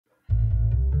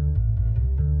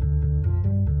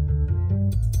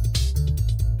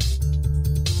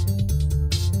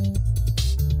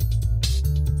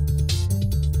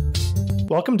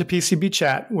Welcome to PCB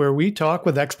Chat, where we talk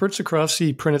with experts across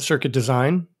the printed circuit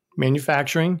design,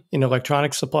 manufacturing, and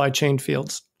electronic supply chain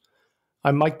fields.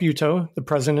 I'm Mike Buteau, the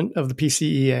president of the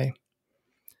PCEA.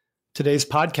 Today's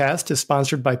podcast is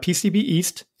sponsored by PCB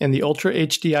East and the Ultra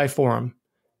HDI Forum,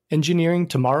 Engineering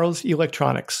Tomorrow's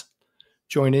Electronics.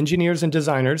 Join engineers and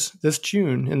designers this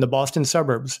June in the Boston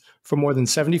suburbs for more than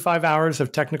 75 hours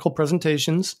of technical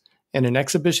presentations and an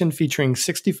exhibition featuring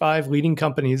 65 leading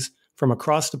companies from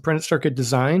across the printed circuit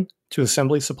design to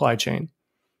assembly supply chain.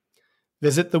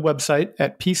 Visit the website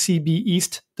at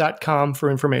pcbeast.com for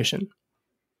information.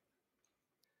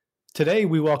 Today,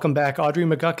 we welcome back Audrey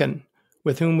McGuckin,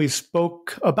 with whom we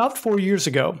spoke about 4 years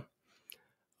ago.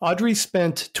 Audrey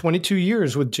spent 22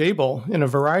 years with Jabil in a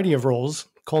variety of roles,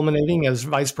 culminating as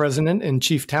Vice President and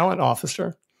Chief Talent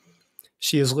Officer.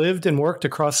 She has lived and worked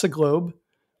across the globe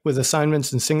with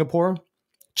assignments in Singapore,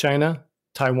 China,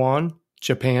 Taiwan,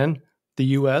 Japan, the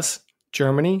US,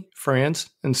 Germany, France,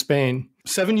 and Spain.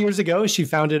 7 years ago, she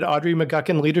founded Audrey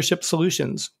McGuckin Leadership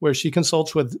Solutions, where she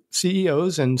consults with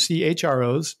CEOs and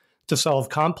CHROs to solve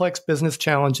complex business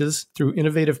challenges through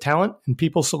innovative talent and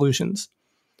people solutions.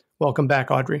 Welcome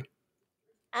back, Audrey.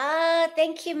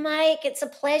 Thank you, Mike. It's a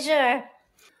pleasure.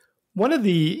 One of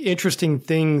the interesting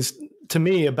things to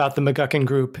me about the McGuckin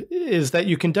Group is that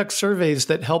you conduct surveys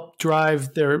that help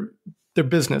drive their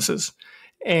businesses.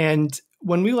 And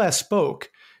when we last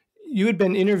spoke, you had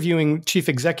been interviewing chief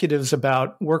executives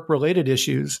about work-related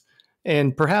issues,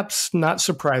 and perhaps not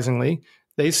surprisingly,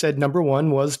 they said number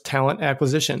one was talent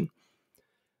acquisition.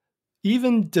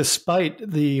 Even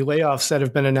despite the layoffs that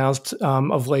have been announced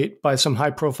of late by some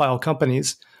high-profile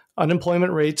companies,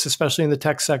 unemployment rates, especially in the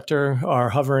tech sector, are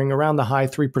hovering around the high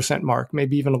 3% mark,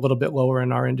 maybe even a little bit lower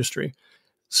in our industry.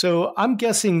 So I'm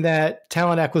guessing that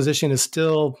talent acquisition is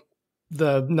still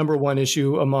the number one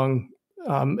issue among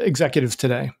executives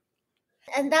today.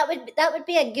 And that would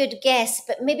be a good guess,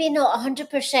 but maybe not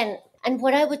 100%. And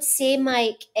what I would say,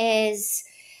 Mike, is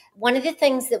one of the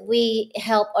things that we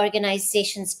help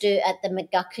organizations do at the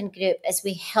McGuckin Group is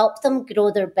we help them grow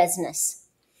their business.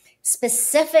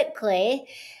 Specifically,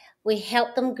 we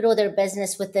help them grow their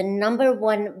business with the number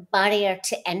one barrier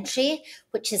to entry,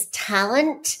 which is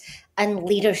talent and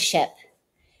leadership.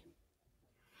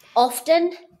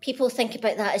 Often, people think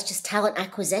about that as just talent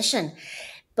acquisition.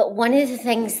 But one of the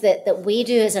things that we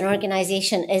do as an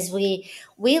organization is we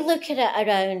look at it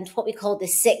around what we call the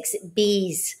 6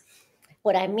 Bs.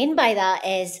 What I mean by that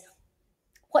is,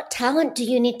 what talent do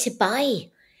you need to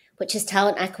buy, which is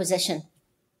talent acquisition?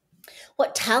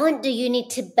 What talent do you need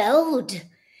to build,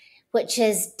 which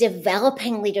is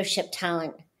developing leadership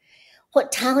talent?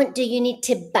 What talent do you need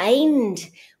to bind,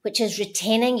 which is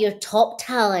retaining your top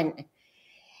talent?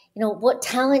 What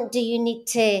talent do you need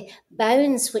to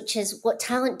bounce, which is what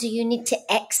talent do you need to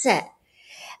exit?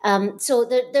 So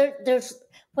there's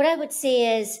what I would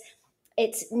say is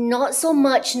it's not so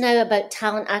much now about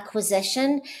talent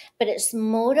acquisition, but it's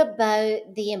more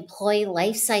about the employee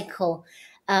life cycle.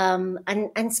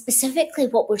 And specifically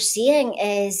what we're seeing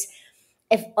is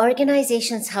if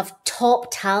organizations have top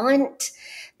talent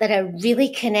that are really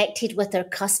connected with their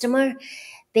customer,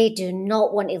 they do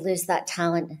not want to lose that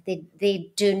talent.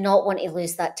 They do not want to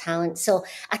lose that talent. So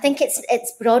I think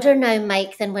it's broader now,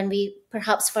 Mike, than when we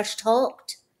perhaps first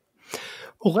talked.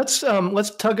 Well, let's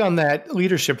tug on that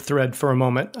leadership thread for a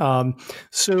moment.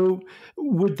 So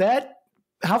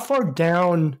how far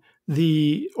down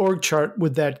the org chart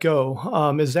would that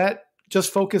go? Is that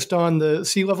just focused on the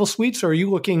C-level suites, or are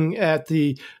you looking at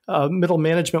the middle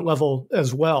management level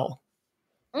as well?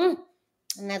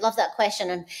 And I love that question.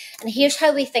 And here's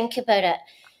how we think about it.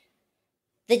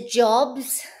 The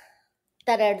jobs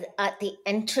that are at the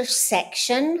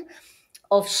intersection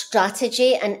of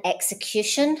strategy and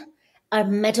execution are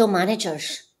middle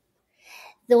managers.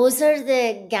 Those are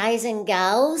the guys and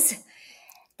gals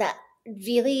that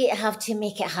really have to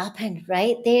make it happen,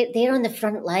 right? They're on the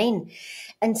front line.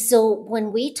 And so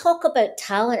when we talk about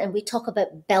talent and we talk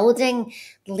about building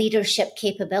leadership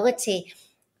capability,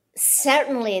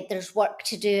 certainly there's work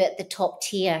to do at the top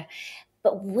tier,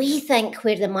 but we think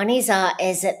where the money's at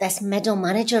is at this middle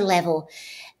manager level,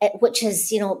 which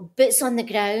is, boots on the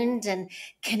ground and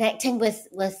connecting with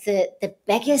the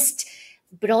biggest,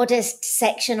 broadest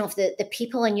section of the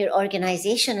people in your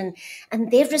organization.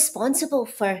 And they're responsible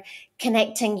for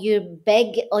connecting your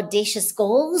big, audacious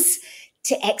goals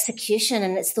to execution.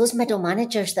 And it's those middle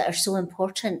managers that are so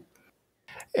important.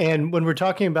 And when we're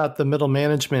talking about the middle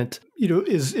management,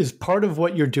 is part of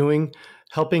what you're doing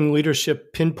helping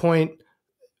leadership pinpoint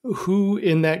who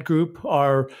in that group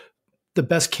are the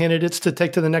best candidates to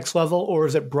take to the next level, or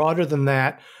is it broader than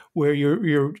that, where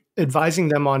you're advising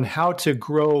them on how to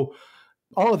grow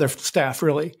all of their staff,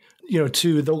 really,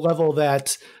 to the level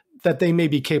that they may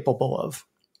be capable of?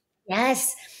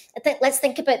 Yes. Let's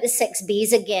think about the 6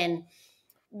 Bs again.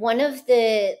 One of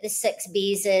the 6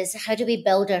 Bs is, how do we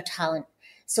build our talent?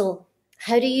 So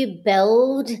how do you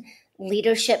build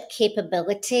leadership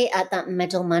capability at that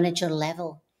middle manager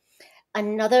level?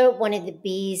 Another one of the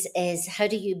Bs is, how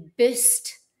do you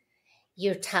boost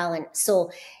your talent?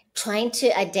 So trying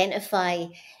to identify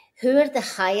who are the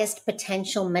highest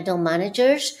potential middle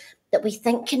managers that we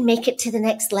think can make it to the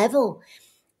next level.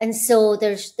 And so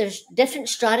there's different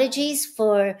strategies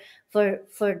for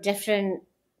different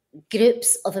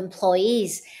groups of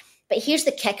employees. But here's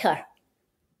the kicker.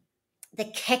 The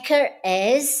kicker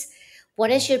is,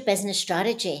 what is your business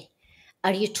strategy?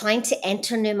 Are you trying to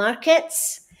enter new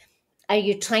markets? Are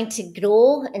you trying to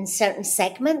grow in certain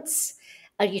segments?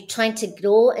 Are you trying to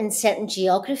grow in certain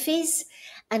geographies?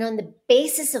 And on the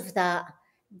basis of that,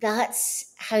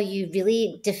 that's how you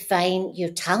really define your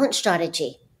talent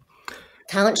strategy.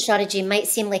 Talent strategy might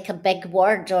seem like a big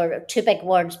word or 2 big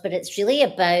words, but it's really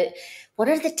about, what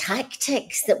are the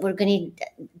tactics that we're going to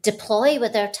deploy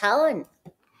with our talent?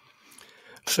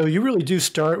 So you really do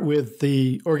start with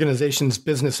the organization's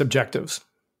business objectives.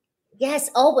 Yes,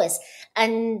 always.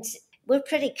 And we're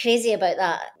pretty crazy about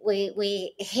that.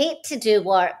 We hate to do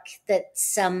work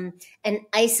that's in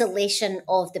isolation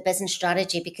of the business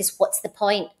strategy, because what's the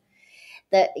point?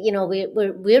 That,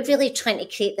 we're really trying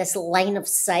to create this line of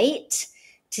sight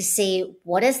to say,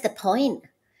 what is the point?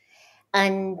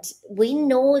 And we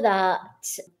know that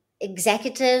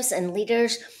executives and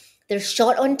leaders, they're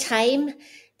short on time,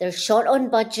 they're short on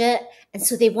budget, and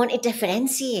so they want to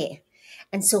differentiate.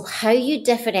 And so how you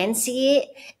differentiate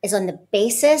is on the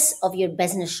basis of your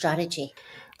business strategy.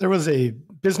 There was a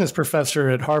business professor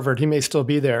at Harvard, he may still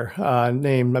be there,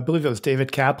 named, I believe it was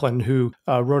David Kaplan, who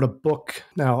wrote a book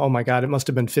now. Oh my God, it must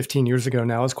have been 15 years ago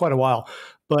now. It's quite a while.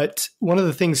 But one of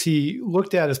the things he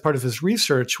looked at as part of his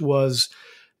research was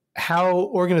how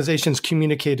organizations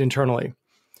communicate internally.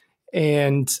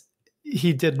 And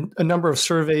he did a number of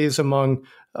surveys among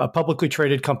publicly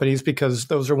traded companies, because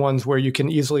those are ones where you can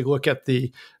easily look at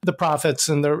the profits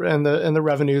and the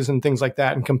revenues and things like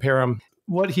that and compare them.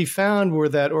 What he found were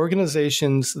that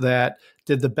organizations that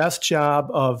did the best job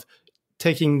of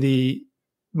taking the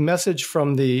message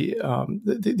from the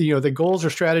goals or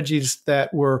strategies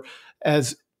that were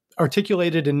as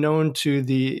articulated and known to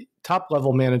the top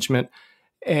level management,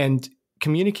 and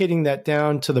communicating that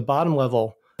down to the bottom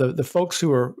level, the folks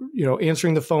who are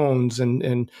answering the phones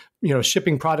and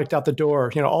shipping product out the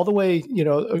door, all the way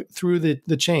through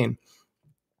the chain.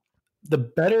 The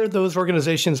better those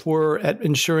organizations were at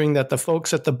ensuring that the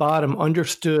folks at the bottom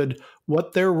understood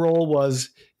what their role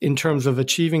was in terms of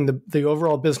achieving the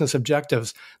overall business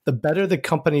objectives, the better the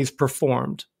companies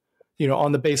performed,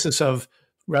 on the basis of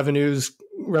revenue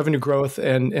growth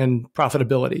and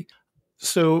profitability.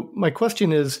 So my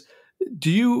question is, do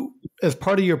you, as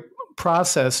part of your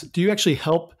process, do you actually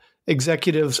help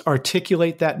executives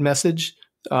articulate that message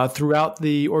throughout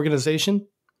the organization?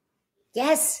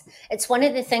 Yes, it's one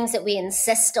of the things that we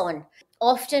insist on.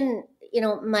 Often,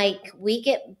 Mike, we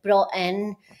get brought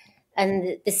in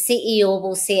and the CEO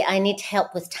will say, I need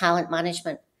help with talent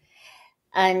management.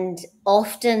 And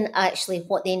often, actually,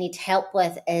 what they need help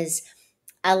with is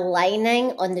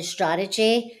aligning on the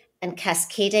strategy and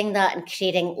cascading that and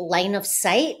creating line of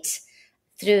sight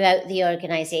throughout the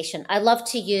organization. I love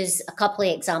to use a couple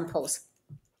of examples.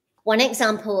 One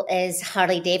example is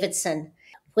Harley Davidson,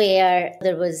 where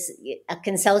there was a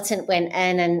consultant went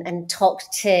in and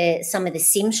talked to some of the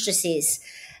seamstresses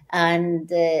and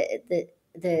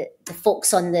the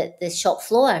folks on the shop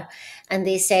floor. And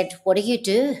they said, what do you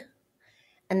do?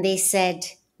 And they said,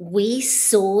 we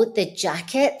sew the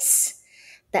jackets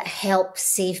that help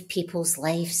save people's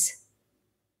lives.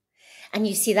 And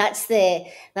you see, that's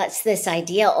this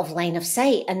idea of line of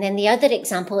sight. And then the other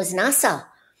example is NASA,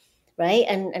 right?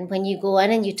 And when you go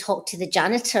in and you talk to the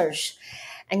janitors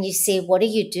and you say, what do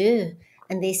you do?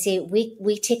 And they say,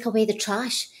 we take away the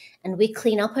trash and we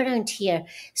clean up around here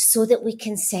so that we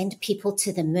can send people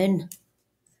to the moon.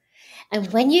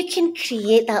 And when you can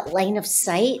create that line of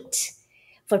sight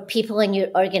for people in your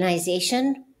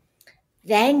organization,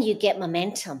 then you get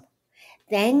momentum.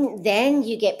 Then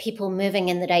you get people moving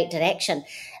in the right direction.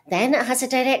 Then it has a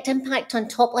direct impact on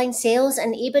top line sales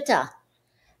and EBITDA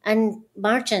and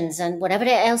margins and whatever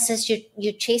else is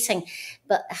you're chasing.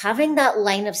 But having that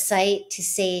line of sight to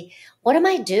say, what am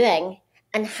I doing?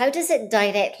 And how does it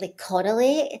directly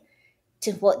correlate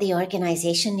to what the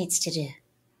organization needs to do?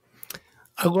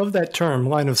 I love that term,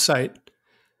 line of sight.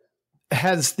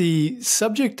 Has the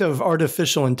subject of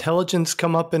artificial intelligence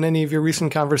come up in any of your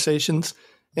recent conversations?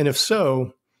 And if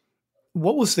so,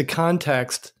 what was the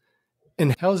context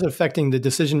and how is it affecting the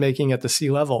decision making at the C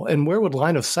level? And where would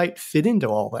line of sight fit into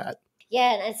all that?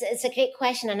 Yeah, it's a great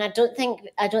question, and I don't think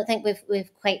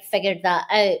we've quite figured that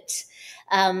out.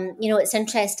 It's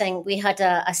interesting. We had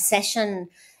a session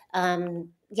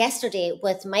yesterday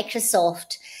with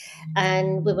Microsoft,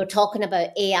 and we were talking about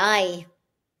AI.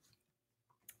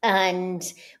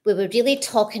 And we were really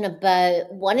talking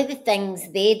about one of the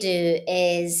things they do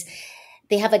is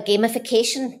they have a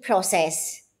gamification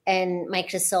process in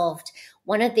Microsoft.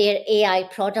 One of their AI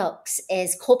products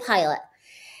is Copilot.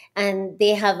 And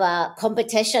they have a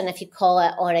competition, if you call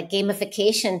it, or a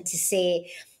gamification to say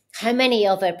how many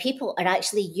of our people are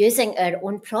actually using our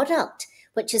own product,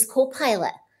 which is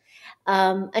Copilot.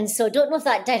 And so I don't know if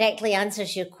that directly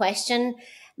answers your question,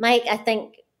 Mike. I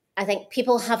think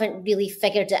people haven't really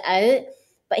figured it out.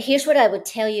 But here's what I would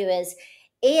tell you is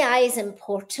AI is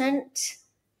important,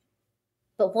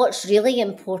 but what's really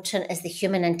important is the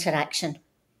human interaction.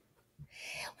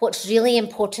 What's really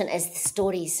important is the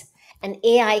stories. And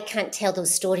AI can't tell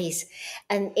those stories.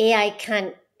 And AI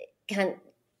can't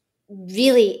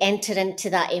really enter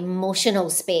into that emotional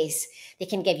space. They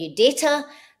can give you data,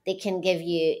 they can give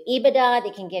you EBITDA, they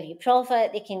can give you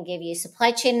profit, they can give you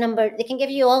supply chain number, they can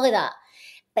give you all of that.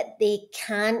 But they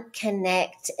can't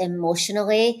connect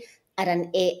emotionally on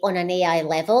an AI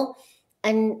level.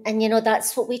 And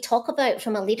that's what we talk about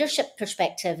from a leadership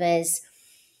perspective is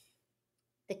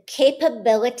the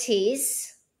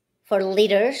capabilities for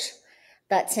leaders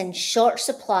that's in short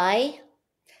supply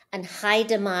and high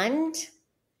demand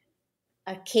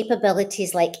are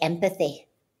capabilities like empathy,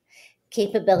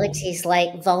 capabilities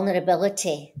like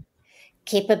vulnerability,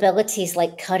 capabilities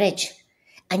like courage.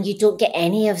 And you don't get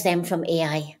any of them from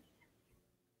AI.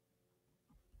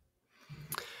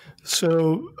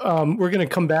 So we're going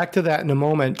to come back to that in a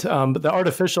moment. But the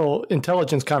artificial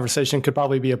intelligence conversation could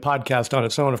probably be a podcast on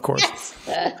its own, of course.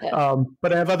 Yes.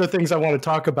 But I have other things I want to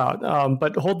talk about.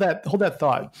 But hold that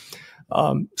thought.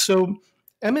 So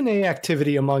M&A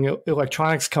activity among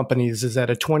electronics companies is at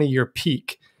a 20-year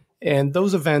peak. And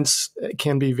those events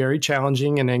can be very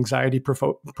challenging and anxiety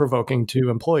provoking to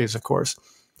employees, of course.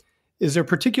 Is there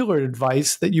particular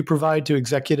advice that you provide to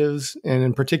executives, and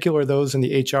in particular those in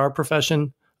the HR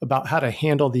profession, about how to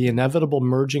handle the inevitable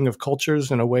merging of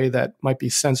cultures in a way that might be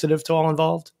sensitive to all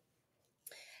involved?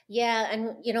 Yeah,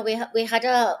 and we had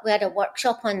a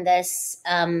workshop on this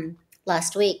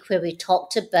last week where we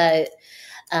talked about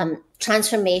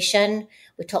transformation,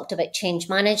 we talked about change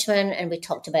management, and we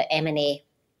talked about M&A.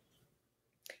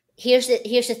 Here's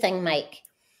the thing, Mike.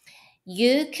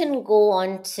 You can go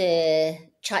on to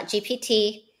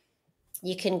ChatGPT,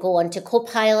 you can go on to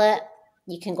Copilot,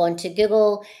 you can go on to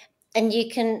Google, and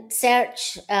you can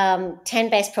search 10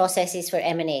 best processes for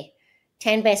M&A,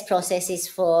 10 best processes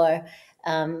for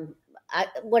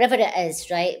whatever it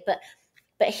is, right?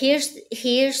 But here's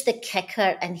the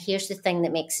kicker, and here's the thing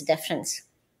that makes a difference,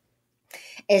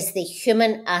 is the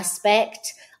human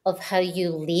aspect of how you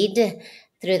lead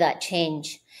through that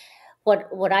change.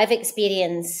 What I've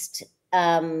experienced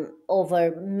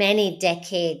over many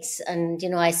decades, and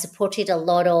I supported a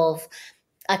lot of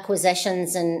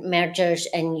acquisitions and mergers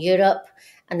in Europe,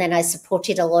 and then I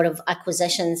supported a lot of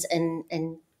acquisitions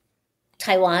in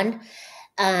Taiwan.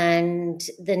 And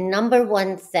the number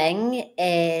one thing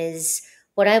is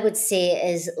what I would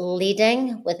say is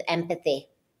leading with empathy.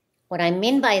 What I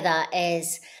mean by that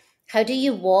is, how do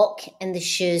you walk in the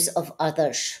shoes of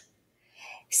others?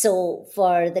 So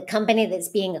for the company that's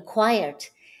being acquired,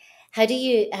 how do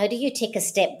you take a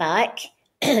step back?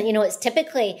 It's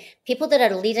typically people that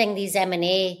are leading these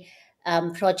M&A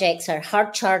projects are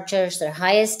hard chargers, they're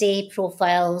highest A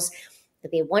profiles,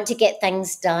 that they want to get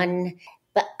things done.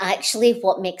 But actually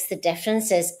what makes the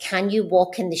difference is, can you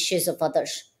walk in the shoes of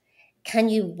others? Can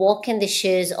you walk in the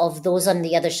shoes of those on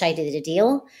the other side of the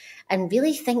deal and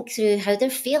really think through how they're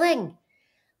feeling,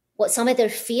 what some of their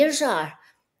fears are,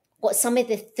 what some of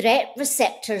the threat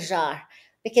receptors are?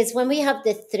 Because when we have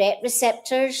the threat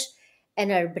receptors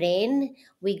in our brain,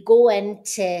 we go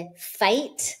into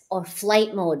fight or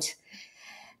flight mode.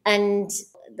 And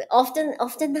often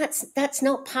that's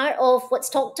not part of what's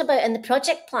talked about in the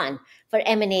project plan for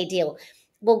M&A deal.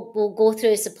 We'll go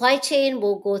through supply chain,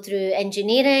 we'll go through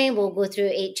engineering, we'll go through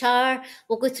HR,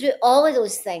 we'll go through all of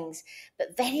those things.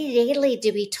 But very rarely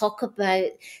do we talk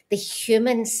about the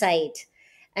human side.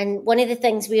 And one of the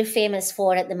things we're famous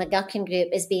for at the McGuckin Group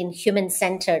is being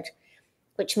human-centered,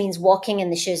 which means walking in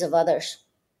the shoes of others.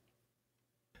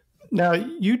 Now,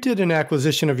 you did an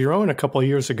acquisition of your own a couple of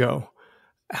years ago.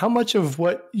 How much of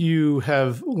what you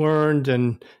have learned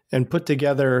and put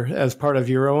together as part of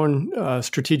your own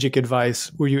strategic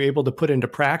advice were you able to put into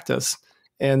practice?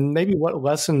 And maybe what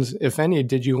lessons, if any,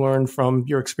 did you learn from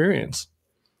your experience?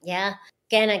 Yeah.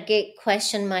 Again, a great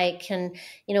question, Mike. And,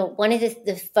 one of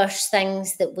the first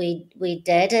things that we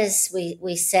did is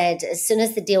we said, as soon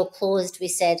as the deal closed, we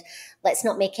said, let's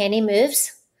not make any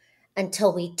moves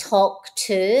until we talk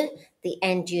to the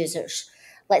end users.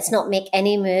 Let's not make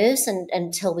any moves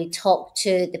until we talk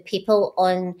to the people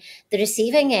on the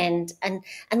receiving end. And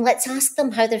let's ask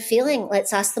them how they're feeling.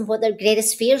 Let's ask them what their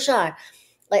greatest fears are.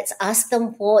 Let's ask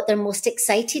them what they're most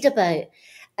excited about.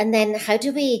 And then how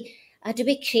do we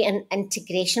create an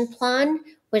integration plan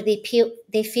where they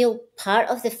feel part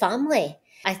of the family?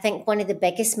 I think one of the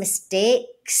biggest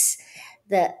mistakes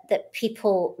that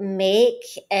people make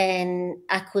in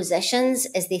acquisitions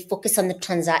is they focus on the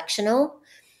transactional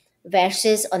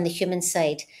versus on the human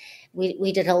side.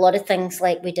 We did a lot of things,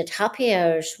 like we did happy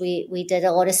hours, we did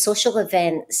a lot of social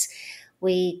events,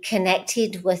 we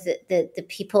connected with the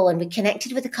people, and we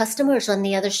connected with the customers on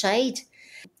the other side.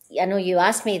 I know you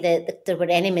asked me that there were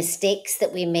any mistakes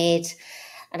that we made,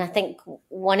 and I think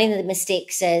one of the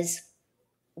mistakes is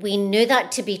we knew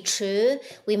that to be true.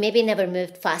 We maybe never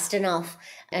moved fast enough,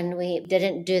 and we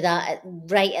didn't do that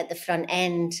right at the front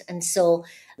end. And so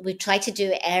we tried to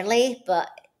do it early, but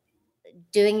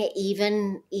doing it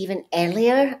even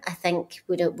earlier, I think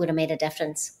would have made a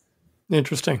difference.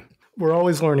 Interesting. We're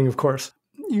always learning, of course.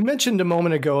 You mentioned a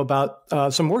moment ago about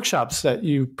some workshops that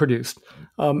you produced.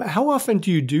 How often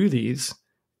do you do these,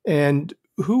 and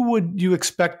who would you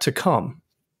expect to come?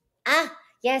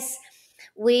 Yes.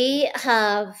 We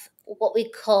have what we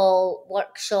call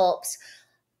workshops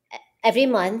every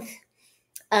month.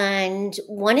 And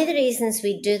one of the reasons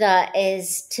we do that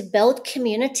is to build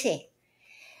community.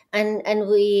 And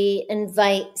we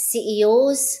invite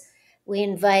CEOs, we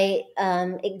invite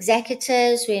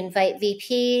executives, we invite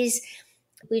VPs.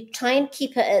 We try and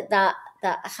keep it at that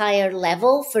higher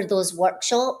level for those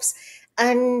workshops.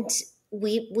 And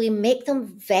we make them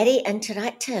very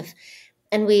interactive.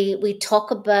 And we talk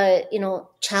about,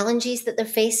 challenges that they're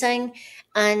facing,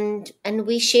 and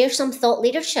we share some thought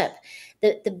leadership.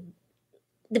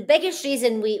 The biggest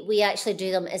reason we actually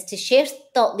do them is to share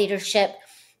thought leadership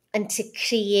and to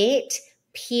create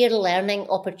peer learning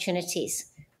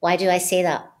opportunities. Why do I say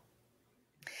that?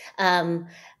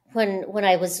 When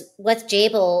I was with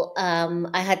Jabil,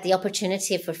 I had the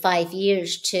opportunity for 5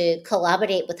 years to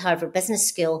collaborate with Harvard Business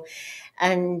School.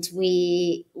 And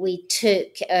we took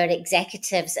our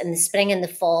executives in the spring and the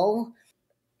fall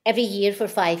every year for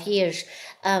 5 years.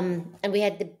 And we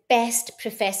had the best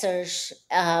professors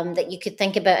that you could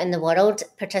think about in the world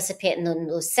participating in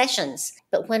those sessions.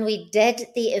 But when we did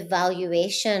the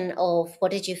evaluation of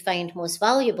what did you find most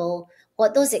valuable,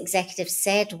 what those executives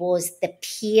said was the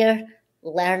peer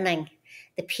learning,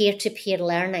 the peer-to-peer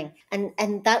learning.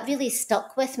 And that really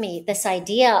stuck with me, this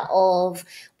idea of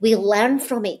we learn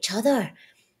from each other.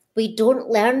 We don't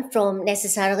learn from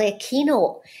necessarily a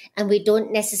keynote, and we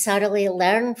don't necessarily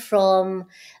learn from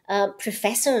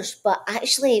professors, but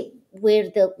actually where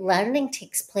the learning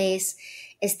takes place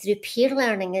is through peer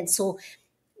learning. And so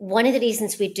one of the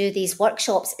reasons we do these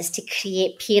workshops is to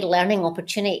create peer learning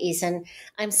opportunities. And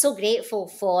I'm so grateful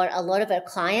for a lot of our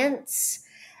clients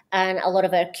and a lot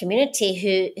of our community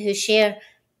who share,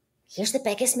 here's the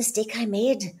biggest mistake I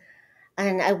made,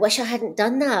 and I wish I hadn't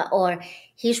done that. Or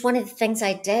here's one of the things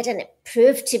I did and it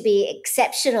proved to be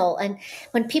exceptional. And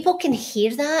when people can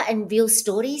hear that in real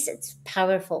stories, it's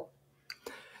powerful.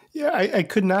 Yeah, I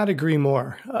could not agree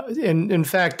more. And in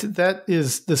fact, that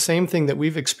is the same thing that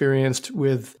we've experienced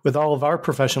with all of our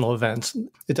professional events.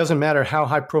 It doesn't matter how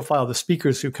high profile the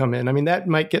speakers who come in. I mean, that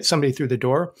might get somebody through the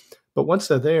door, but once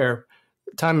they're there,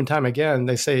 time and time again,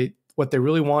 they say what they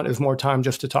really want is more time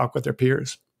just to talk with their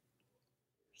peers.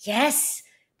 Yes,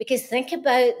 because think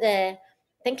about the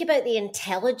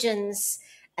intelligence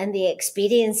and the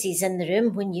experiences in the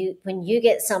room when you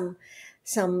get some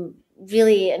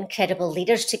really incredible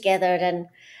leaders together,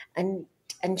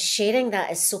 and sharing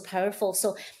that is so powerful.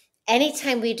 So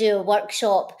anytime we do a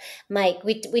workshop, Mike,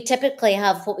 we typically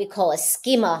have what we call a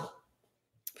schema,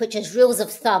 which is rules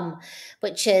of thumb,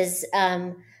 which is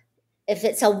if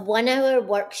it's a 1 hour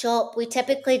workshop, we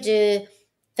typically do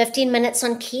 15 minutes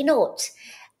on keynote,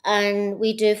 and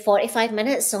we do 45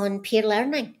 minutes on peer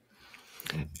learning.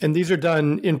 And these are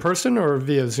done in person or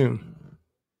via Zoom?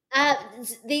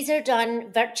 These are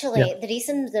done virtually. Yeah. The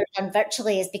reason they're done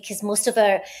virtually is because most of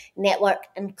our network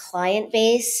and client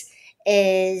base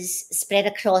is spread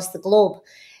across the globe.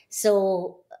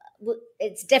 So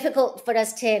it's difficult for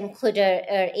us to include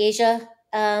our Asia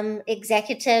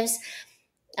executives,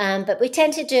 but we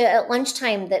tend to do it at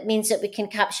lunchtime. That means that we can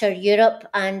capture Europe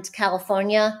and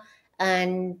California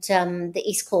and the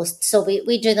East Coast. So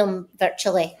we do them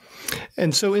virtually.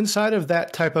 And so inside of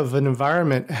that type of an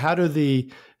environment, how do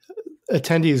the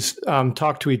attendees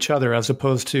talk to each other as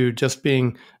opposed to just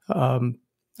being,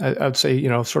 I'd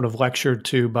say, sort of lectured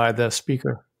to by the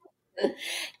speaker?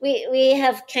 We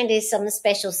have kind of some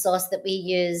special sauce that we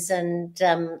use, and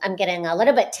I'm getting a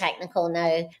little bit technical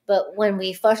now, but when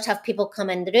we first have people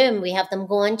come in the room, we have them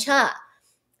go and chat.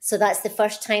 So that's the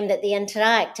first time that they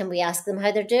interact, and we ask them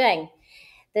how they're doing.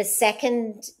 The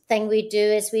second thing we do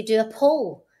is we do a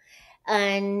poll,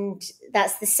 and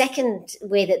that's the second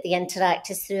way that they interact,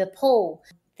 is through a poll.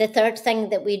 The third thing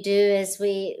that we do is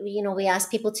we ask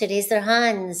people to raise their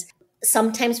hands.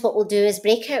 Sometimes what we'll do is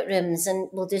breakout rooms, and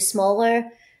we'll do smaller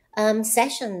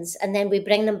sessions, and then we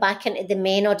bring them back into the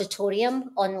main auditorium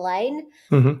online,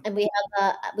 and we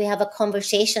have a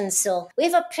conversation. So we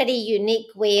have a pretty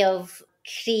unique way of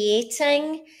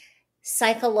creating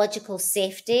psychological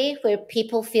safety where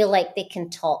people feel like they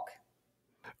can talk.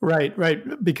 Right.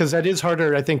 Because that is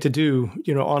harder, I think, to do,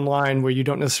 online, where you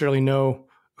don't necessarily know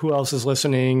who else is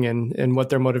listening and what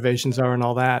their motivations are and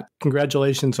all that.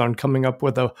 Congratulations on coming up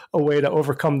with a way to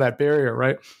overcome that barrier,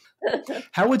 right?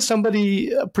 How would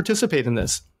somebody participate in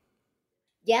this?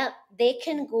 Yeah, they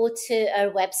can go to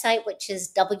our website, which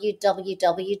is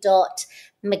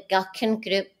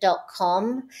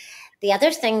www.mcguckingroup.com. The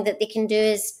other thing that they can do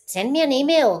is send me an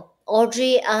email,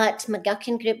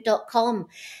 audrey@mcguckingroup.com,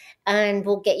 and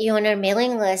we'll get you on our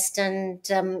mailing list, and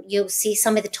you'll see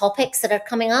some of the topics that are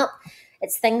coming up.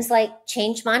 It's things like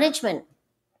change management.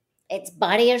 It's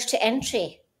barriers to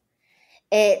entry.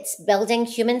 It's building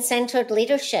human-centered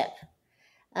leadership.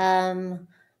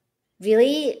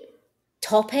 Really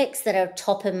topics that are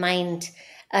top of mind.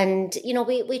 And,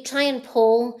 we try and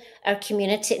poll our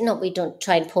community. No, we don't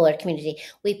try and poll our community.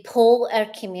 We poll our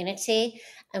community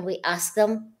and we ask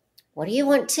them, what do you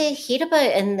want to hear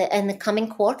about in the coming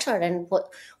quarter, and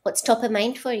what's top of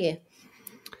mind for you?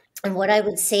 And what I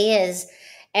would say is,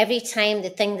 every time the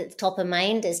thing that's top of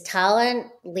mind is talent,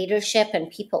 leadership, and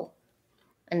people.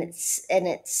 And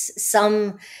it's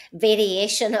some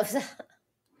variation of that.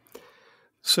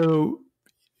 So,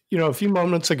 a few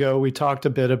moments ago, we talked a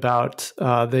bit about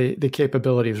the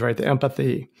capabilities, right? The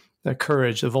empathy, the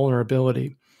courage, the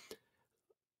vulnerability.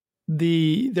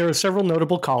 There are several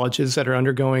notable colleges that are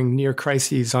undergoing near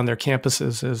crises on their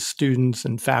campuses as students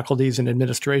and faculties and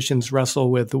administrations wrestle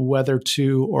with whether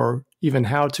to or even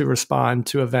how to respond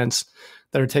to events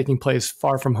that are taking place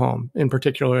far from home, in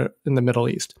particular in the Middle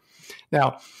East.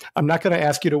 Now, I'm not going to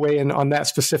ask you to weigh in on that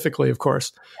specifically, of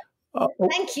course.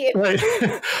 Thank you. Right.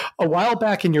 A while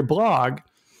back in your blog,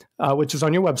 which is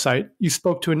on your website, you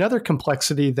spoke to another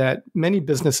complexity that many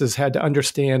businesses had to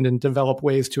understand and develop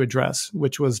ways to address,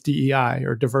 which was DEI,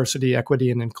 or diversity,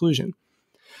 equity, and inclusion.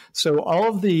 So all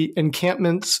of the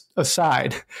encampments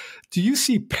aside, do you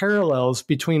see parallels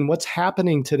between what's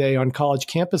happening today on college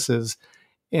campuses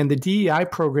and the DEI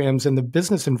programs in the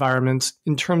business environments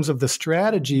in terms of the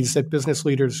strategies that business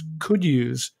leaders could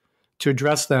use to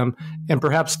address them, and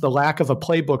perhaps the lack of a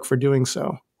playbook for doing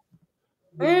so?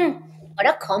 What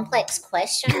a complex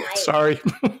question. Sorry.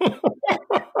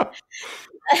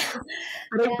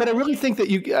 But I really think that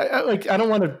I don't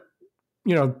want to,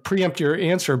 preempt your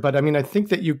answer, but I mean, I think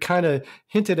that you kind of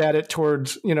hinted at it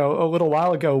towards, a little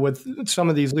while ago with some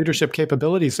of these leadership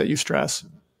capabilities that you stress.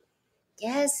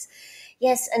 Yes.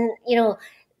 And,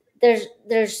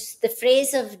 there's the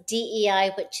phrase of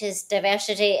DEI, which is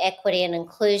diversity, equity, and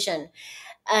inclusion.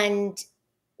 And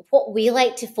what we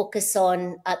like to focus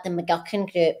on at the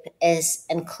McGuckin Group is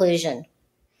inclusion.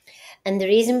 And the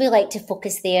reason we like to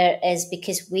focus there is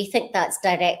because we think that's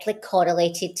directly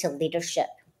correlated to leadership.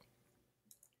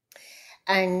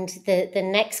 And the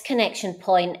next connection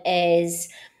point is,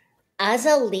 as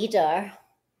a leader,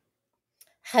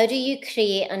 how do you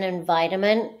create an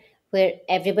environment where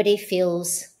everybody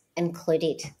feels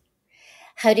included?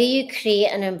 How do you create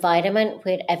an environment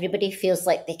where everybody feels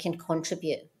like they can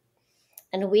contribute?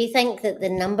 And we think that the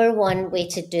number one way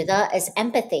to do that is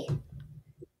empathy.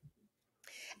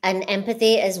 And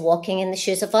empathy is walking in the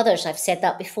shoes of others. I've said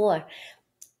that before.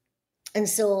 And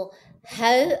so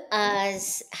how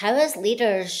as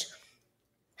leaders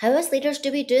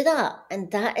do we do that? And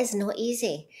that is not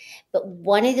easy. But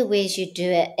one of the ways you do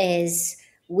it is,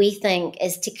 we think,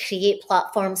 is to create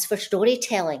platforms for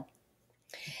storytelling,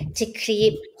 to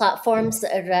create platforms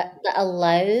that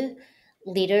allow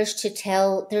leaders to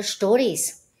tell their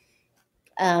stories.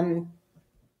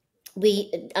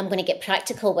 I'm going to get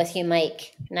practical with you,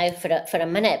 Mike, now for a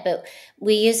minute, but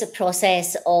we use a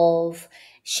process of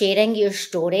sharing your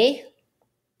story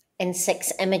in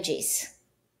 6 images.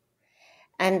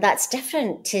 And that's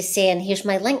different to saying, here's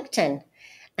my LinkedIn.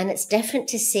 And it's different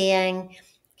to saying,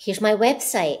 here's my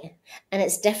website. And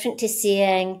it's different to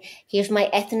saying, here's my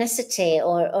ethnicity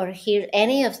or here,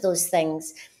 any of those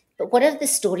things. But what are the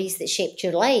stories that shaped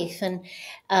your life? And,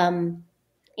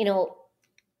 you know,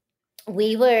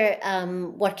 we were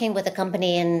working with a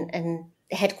company in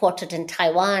headquartered in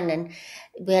Taiwan, and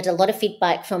we had a lot of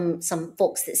feedback from some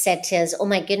folks that said to us, oh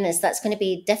my goodness, that's going to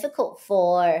be difficult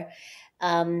for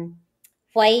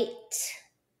white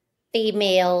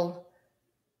female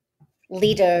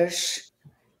leaders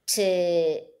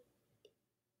to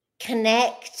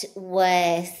connect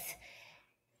with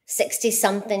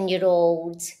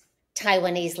 60-something-year-old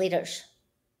Taiwanese leaders.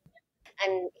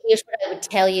 And here's what I would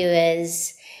tell you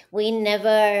is we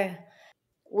never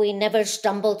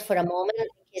stumbled for a moment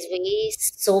because we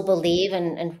so believe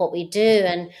in what we do.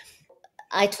 And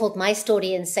I told my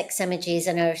story in 6 images,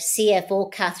 and our CFO,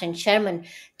 Catherine Sherman,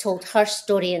 told her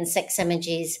story in 6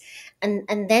 images.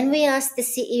 And then we asked the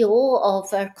CEO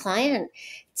of our client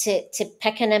to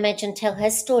pick an image and tell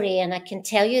his story. And I can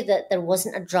tell you that there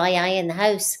wasn't a dry eye in the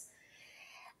house.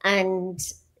 And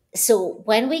so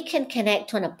when we can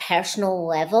connect on a personal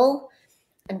level,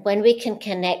 and when we can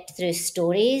connect through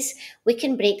stories, we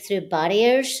can break through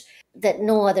barriers that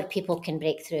no other people can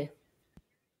break through.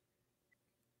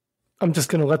 I'm just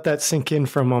going to let that sink in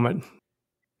for a moment.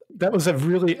 That was a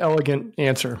really elegant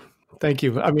answer. Thank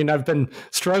you. I mean, I've been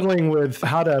struggling with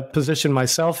how to position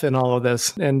myself in all of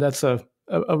this, and that's a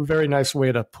very nice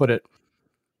way to put it.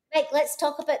 Mike, let's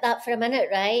talk about that for a minute,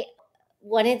 right?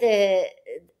 One of the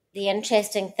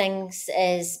interesting things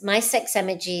is my 6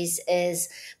 images is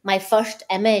my first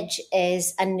image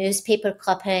is a newspaper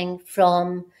clipping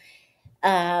from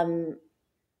 40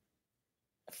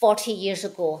 years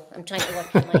ago. I'm trying to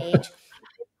work out my age.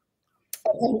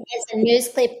 It's a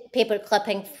newspaper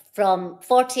clipping from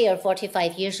 40 or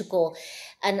 45 years ago.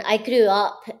 And I grew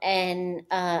up in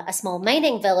a small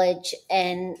mining village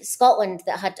in Scotland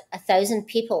that had 1,000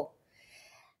 people.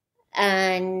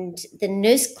 And the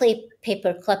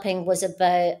newspaper clipping was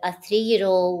about a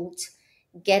 3-year-old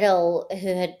girl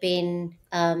who had been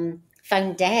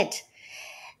found dead.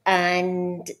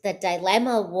 And the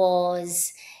dilemma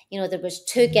was, there was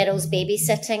 2 girls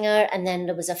babysitting her, and then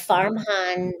there was a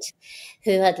farmhand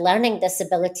who had learning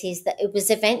disabilities that it was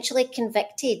eventually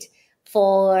convicted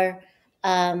for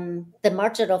the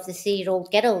murder of the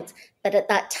 3-year-old girl. But at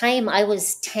that time, I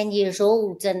was 10 years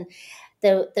old, and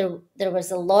there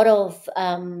was a lot of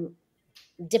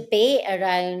debate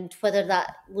around whether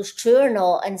that was true or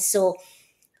not. And so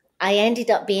I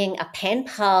ended up being a pen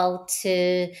pal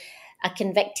to a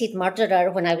convicted murderer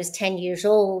when I was 10 years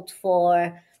old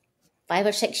for 5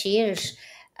 or 6 years.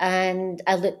 And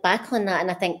I look back on that and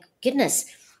I think, goodness,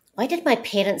 why did my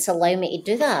parents allow me to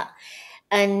do that?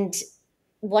 And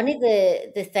one of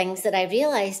the things that I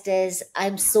realized is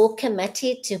I'm so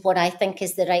committed to what I think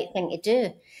is the right thing to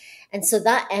do. And so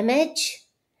that image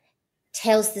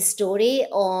tells the story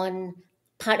on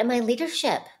part of my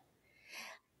leadership.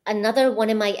 Another one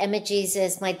of my images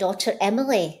is my daughter,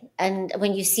 Emily. And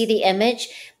when you see the image,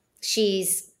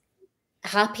 she's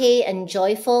happy and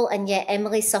joyful, and yet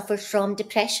Emily suffers from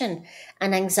depression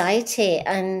and anxiety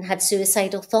and had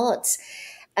suicidal thoughts.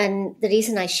 And the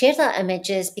reason I share that image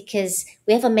is because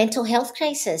we have a mental health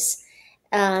crisis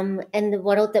in the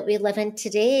world that we live in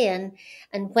today.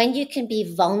 And when you can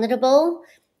be vulnerable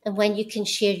and when you can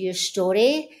share your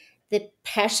story, the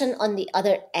person on the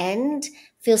other end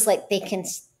feels like they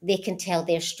can tell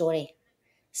their story.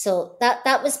 So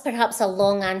that was perhaps a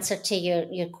long answer to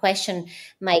your question,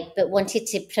 Mike, but wanted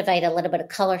to provide a little bit of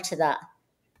color to that.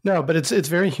 No, but it's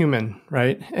very human,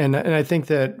 right? And I think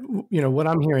that, what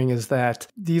I'm hearing is that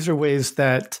these are ways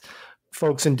that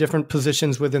folks in different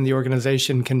positions within the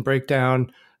organization can break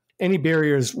down any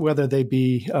barriers, whether they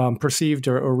be perceived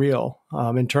or real,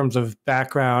 in terms of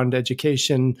background,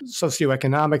 education,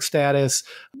 socioeconomic status,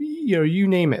 you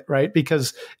name it, right?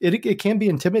 Because it can be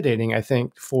intimidating, I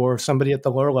think, for somebody at the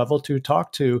lower level to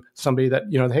talk to somebody that,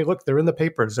 hey, look, they're in the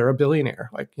papers, they're a billionaire.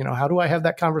 Like, how do I have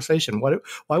that conversation?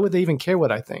 Why would they even care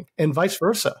what I think? And vice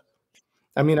versa.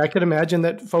 I mean, I could imagine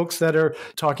that folks that are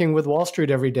talking with Wall Street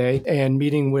every day and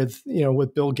meeting with,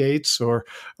 with Bill Gates or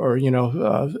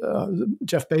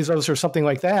Jeff Bezos or something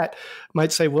like that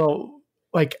might say, well,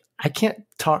 like, I can't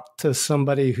talk to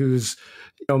somebody who's,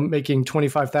 making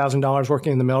 $25,000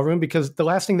 working in the mailroom, because the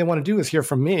last thing they want to do is hear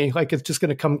from me. Like, it's just going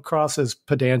to come across as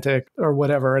pedantic or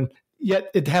whatever. And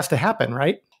yet it has to happen,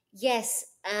 right? Yes.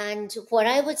 And what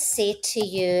I would say to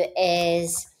you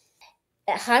is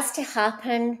it has to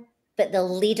happen, but the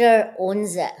leader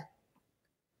owns it.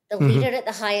 The leader at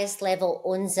the highest level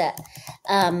owns it.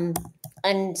 And,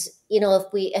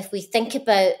 if we think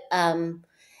about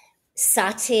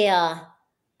Satya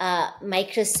at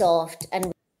Microsoft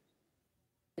and,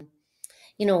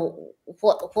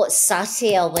 what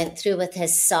Satya went through with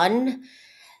his son,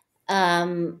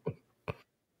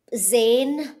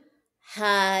 Zain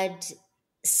had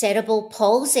cerebral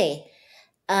palsy.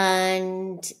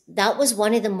 And that was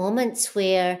one of the moments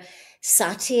where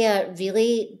Satya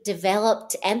really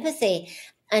developed empathy.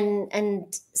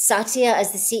 And Satya,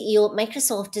 as the CEO at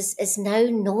Microsoft, is now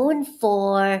known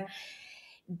for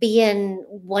being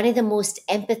one of the most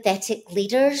empathetic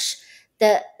leaders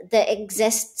that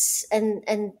exists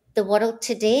in the world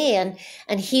today.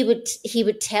 And he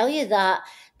would tell you that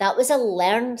was a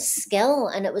learned skill,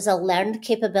 and it was a learned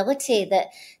capability that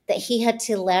he had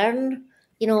to learn,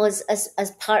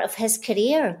 as part of his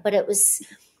career. But it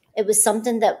was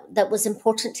something that was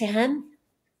important to him.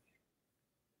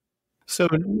 So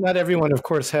not everyone, of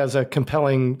course, has a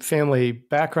compelling family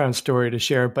background story to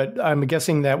share, but I'm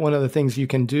guessing that one of the things you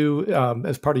can do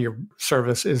as part of your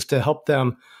service is to help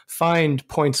them find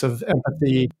points of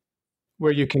empathy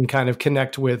where you can kind of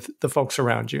connect with the folks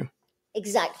around you.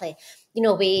 Exactly.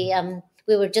 We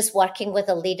were just working with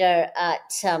a leader at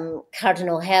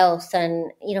Cardinal Health,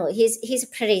 and he's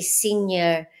a pretty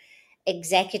senior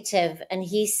executive, and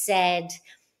he said,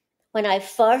 when I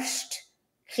first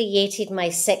created my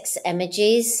 6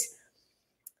 images,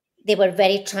 they were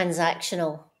very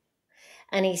transactional.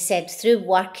 And he said, through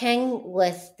working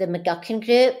with the McGuckin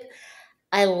Group,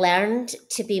 I learned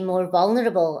to be more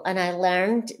vulnerable, and I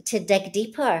learned to dig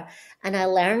deeper, and I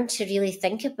learned to really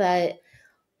think about,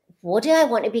 what do I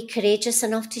want to be courageous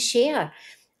enough to share?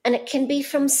 And it can be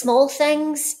from small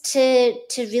things to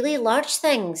really large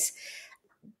things.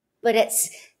 But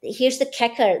here's the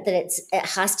kicker, that it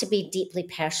has to be deeply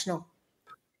personal.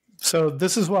 So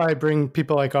this is why I bring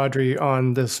people like Audrey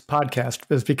on this podcast,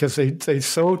 is because they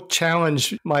so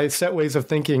challenge my set ways of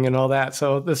thinking and all that.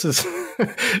 So this is,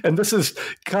 and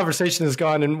conversation has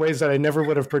gone in ways that I never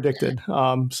would have predicted.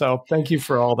 So thank you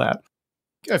for all that.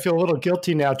 I feel a little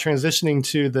guilty now transitioning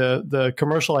to the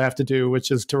commercial I have to do, which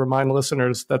is to remind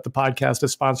listeners that the podcast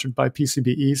is sponsored by PCB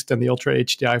East and the Ultra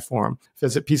HDI Forum.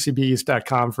 Visit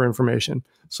PCBeast.com for information.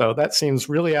 So that seems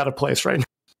really out of place right now.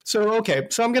 So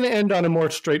I'm going to end on a more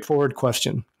straightforward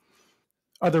question.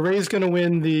 Are the Rays going to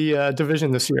win the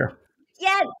division this year?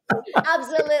 Yes,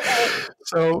 absolutely.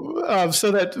 So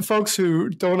that folks who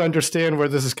don't understand where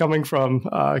this is coming from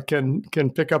can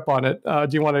pick up on it. Do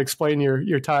you want to explain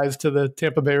your ties to the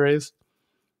Tampa Bay Rays?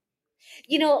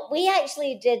 We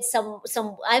actually did some.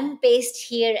 I'm based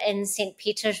here in St.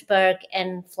 Petersburg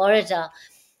in Florida.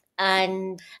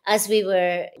 And as we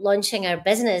were launching our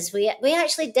business, we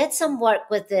actually did some work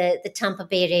with the Tampa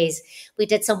Bay Rays. We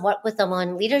did some work with them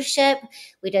on leadership.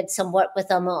 We did some work with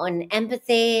them on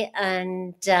empathy.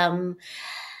 And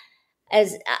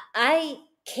as I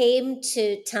came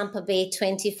to Tampa Bay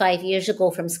 25 years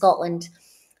ago from Scotland,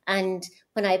 and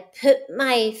when I put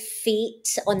my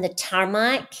feet on the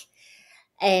tarmac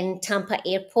in Tampa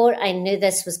Airport, I knew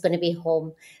this was going to be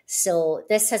home. So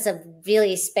this has a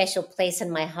really special place in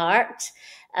my heart,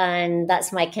 and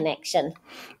that's my connection.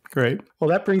 Great. Well,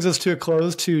 that brings us to a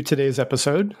close to today's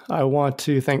episode. I want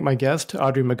to thank my guest,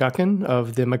 Audrey McGuckin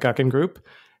of the McGuckin Group,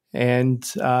 and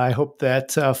I hope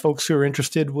that folks who are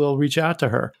interested will reach out to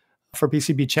her. For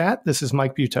PCB Chat, this is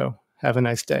Mike Buteau. Have a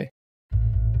nice day.